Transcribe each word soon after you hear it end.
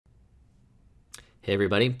Hey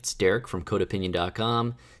everybody, it's Derek from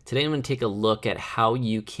CodeOpinion.com. Today I'm going to take a look at how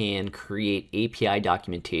you can create API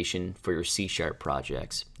documentation for your C#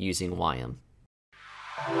 projects using Wyam.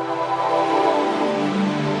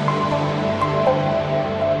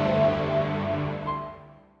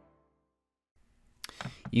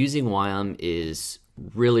 Using Wyam is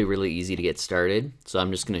really easy to get started, so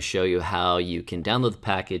I'm just going to show you how you can download the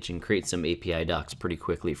package and create some API docs pretty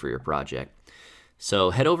quickly for your project.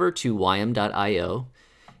 So head over to wyam.io,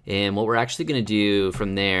 and what we're actually going to do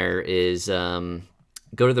from there is go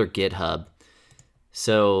to their GitHub.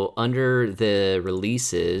 So under the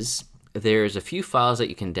releases, there's a few files that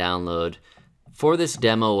you can download. For this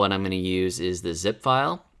demo, what I'm going to use is the zip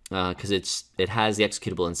file because it has the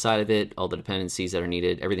executable inside of it, all the dependencies that are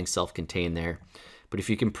needed, everything's self-contained there. But if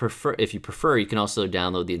you prefer, you can also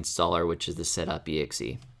download the installer, which is the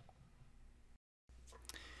setup.exe.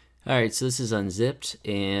 Alright, so this is unzipped,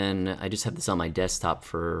 and I just have this on my desktop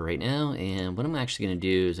for right now, and what I'm actually going to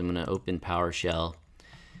do is I'm going to open PowerShell,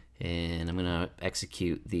 and I'm going to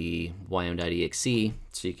execute the wyam.exe,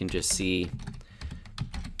 so you can just see,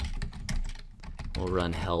 we'll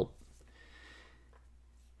run help.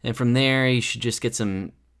 And from there, you should just get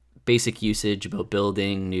some basic usage about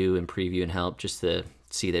building, new, and preview and help, just to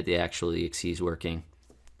see that the actual exe is working.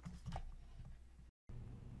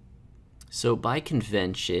 So by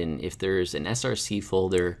convention, if there's an src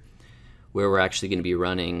folder where we're actually going to be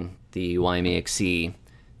running the Wyam.exe,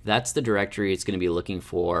 that's the directory it's going to be looking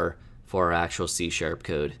for our actual C#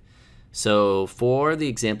 code. So for the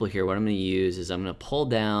example here, what I'm going to use is I'm going to pull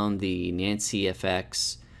down the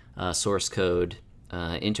nancyfx source code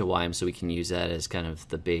into Wyam so we can use that as kind of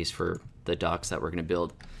the base for the docs that we're going to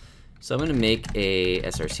build. So I'm going to make a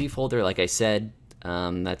src folder, like I said,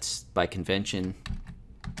 that's by convention.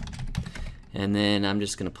 And then I'm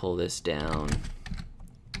just going to pull this down.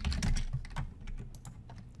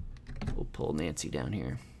 We'll pull Nancy down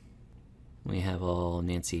here. We have all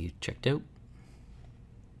Nancy checked out.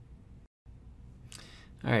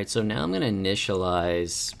 All right, so now I'm going to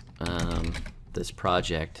initialize this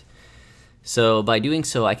project. So by doing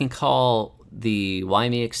so, I can call the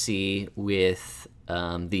Wyam.exe with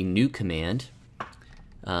the new command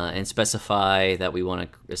and specify that we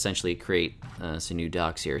want to essentially create some new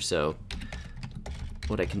docs here. So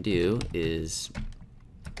what I can do is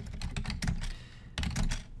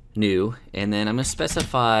new, and then I'm going to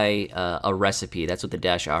specify a recipe. That's what the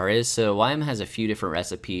 -r is. So Wyam has a few different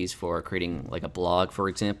recipes for creating like a blog, for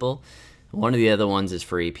example. One of the other ones is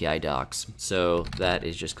for API docs. So that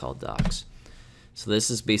is just called docs. So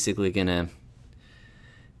this is basically going to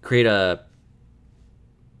create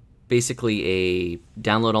basically a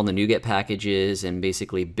download all the NuGet packages and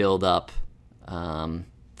basically build up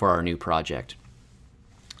for our new project.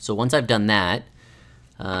 So once I've done that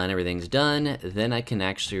and everything's done, then I can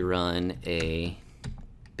actually run a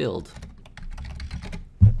build.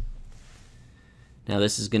 Now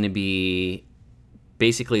this is going to be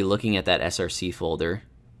basically looking at that src folder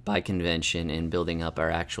by convention and building up our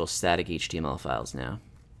actual static HTML files now.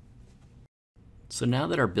 So now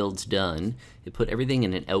that our build's done, it put everything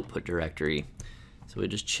in an output directory. So we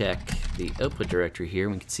just check the output directory here.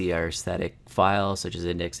 We can see our static files such as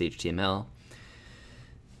index.html.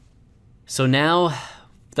 So now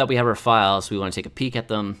that we have our files, we want to take a peek at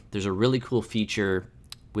them. There's a really cool feature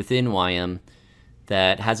within Wyam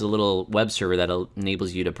that has a little web server that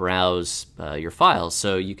enables you to browse your files.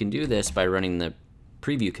 So you can do this by running the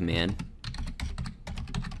preview command.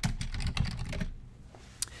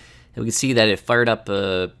 And we can see that it fired up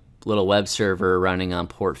a little web server running on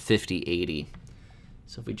port 5080.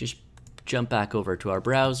 So if we just jump back over to our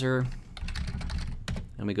browser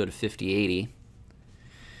and we go to 5080,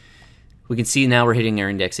 we can see now we're hitting our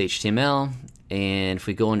index.html, and if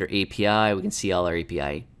we go under API, we can see all our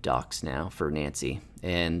API docs now for Nancy,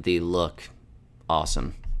 and they look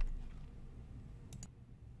awesome.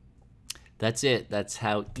 That's it. That's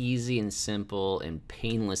how easy and simple and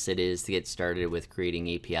painless it is to get started with creating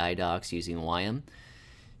API docs using Wyam.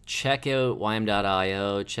 Check out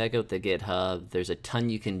wyam.io, check out the GitHub. There's a ton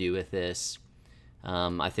you can do with this.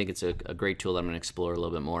 I think it's a great tool that I'm going to explore a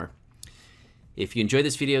little bit more. If you enjoyed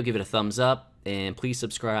this video, give it a thumbs up, and please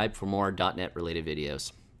subscribe for more .NET related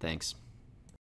videos. Thanks.